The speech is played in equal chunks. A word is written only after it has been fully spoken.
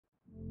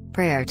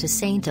Prayer to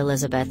Saint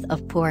Elizabeth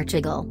of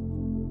Portugal.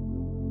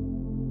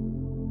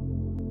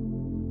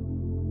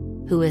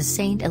 Who is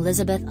Saint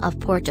Elizabeth of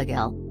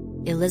Portugal?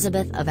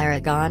 Elizabeth of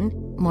Aragon,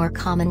 more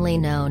commonly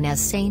known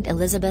as Saint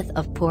Elizabeth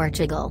of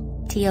Portugal,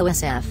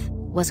 TOSF,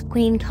 was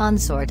Queen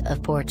Consort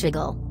of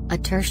Portugal, a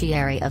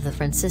tertiary of the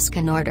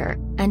Franciscan order,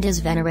 and is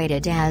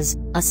venerated as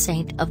a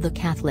saint of the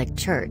Catholic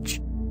Church.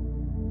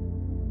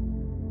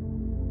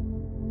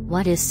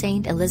 What is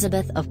Saint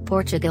Elizabeth of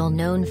Portugal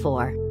known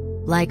for?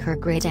 Like her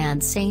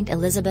great-aunt Saint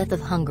Elizabeth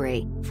of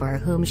Hungary, for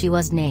whom she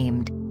was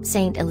named,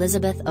 Saint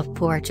Elizabeth of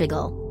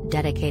Portugal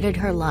dedicated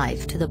her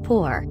life to the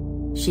poor.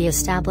 She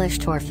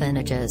established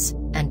orphanages,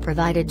 and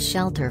provided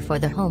shelter for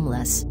the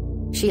homeless.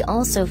 She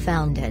also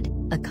founded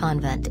a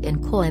convent in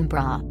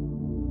Coimbra.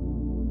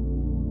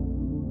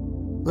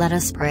 Let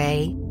us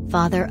pray.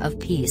 Father of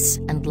peace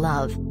and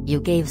love,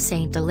 you gave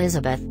Saint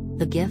Elizabeth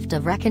the gift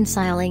of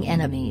reconciling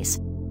enemies.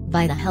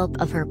 By the help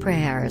of her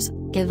prayers,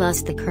 give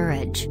us the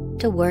courage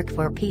to work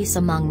for peace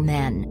among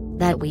men,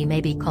 that we may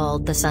be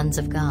called the sons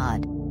of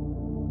God.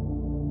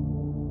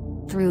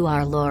 Through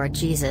our Lord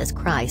Jesus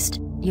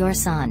Christ, your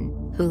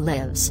Son, who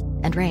lives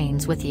and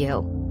reigns with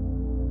you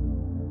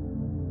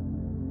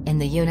in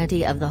the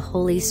unity of the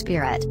Holy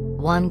Spirit,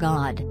 one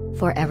God,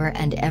 forever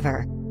and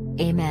ever.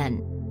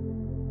 Amen.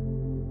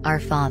 Our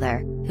Father,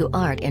 who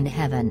art in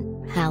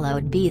heaven,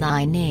 hallowed be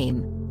thy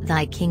name.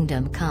 Thy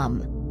kingdom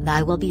come,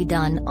 thy will be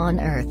done on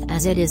earth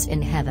as it is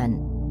in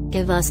heaven.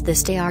 Give us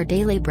this day our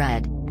daily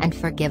bread, and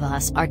forgive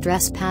us our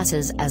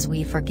trespasses as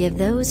we forgive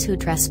those who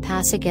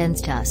trespass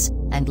against us,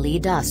 and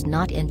lead us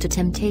not into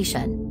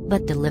temptation,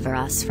 but deliver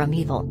us from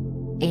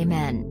evil.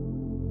 Amen.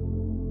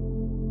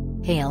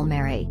 Hail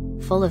Mary,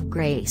 full of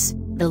grace,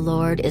 the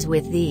Lord is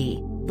with thee,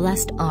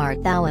 blessed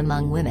art thou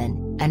among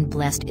women, and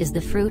blessed is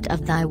the fruit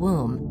of thy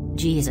womb,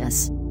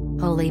 Jesus.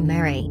 Holy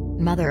Mary,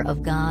 Mother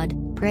of God,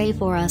 pray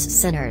for us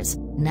sinners,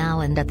 now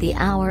and at the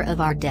hour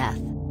of our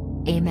death.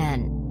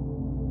 Amen.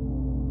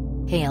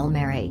 Hail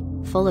Mary,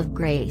 full of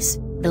grace,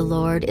 the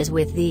Lord is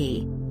with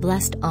thee,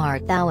 blessed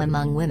art thou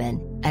among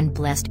women, and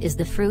blessed is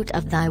the fruit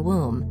of thy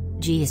womb,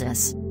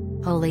 Jesus.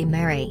 Holy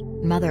Mary,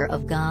 Mother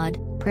of God,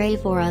 pray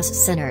for us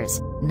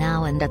sinners,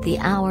 now and at the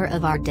hour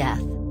of our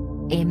death.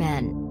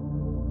 Amen.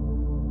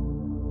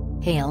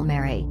 Hail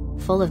Mary,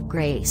 full of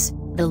grace,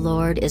 the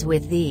Lord is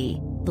with thee,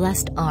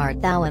 blessed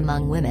art thou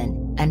among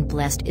women, and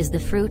blessed is the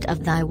fruit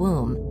of thy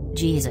womb,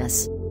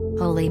 Jesus.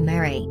 Holy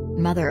Mary,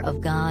 Mother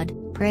of God,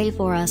 pray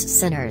for us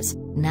sinners,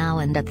 now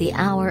and at the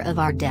hour of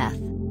our death.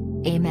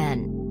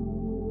 Amen.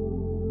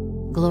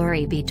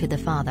 Glory be to the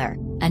Father,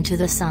 and to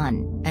the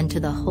Son, and to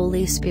the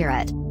Holy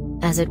Spirit,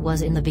 as it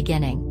was in the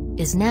beginning,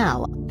 is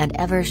now, and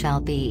ever shall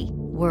be,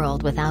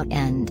 world without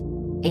end.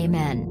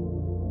 Amen.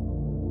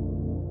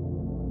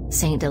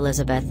 Saint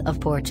Elizabeth of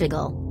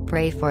Portugal,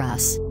 pray for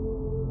us.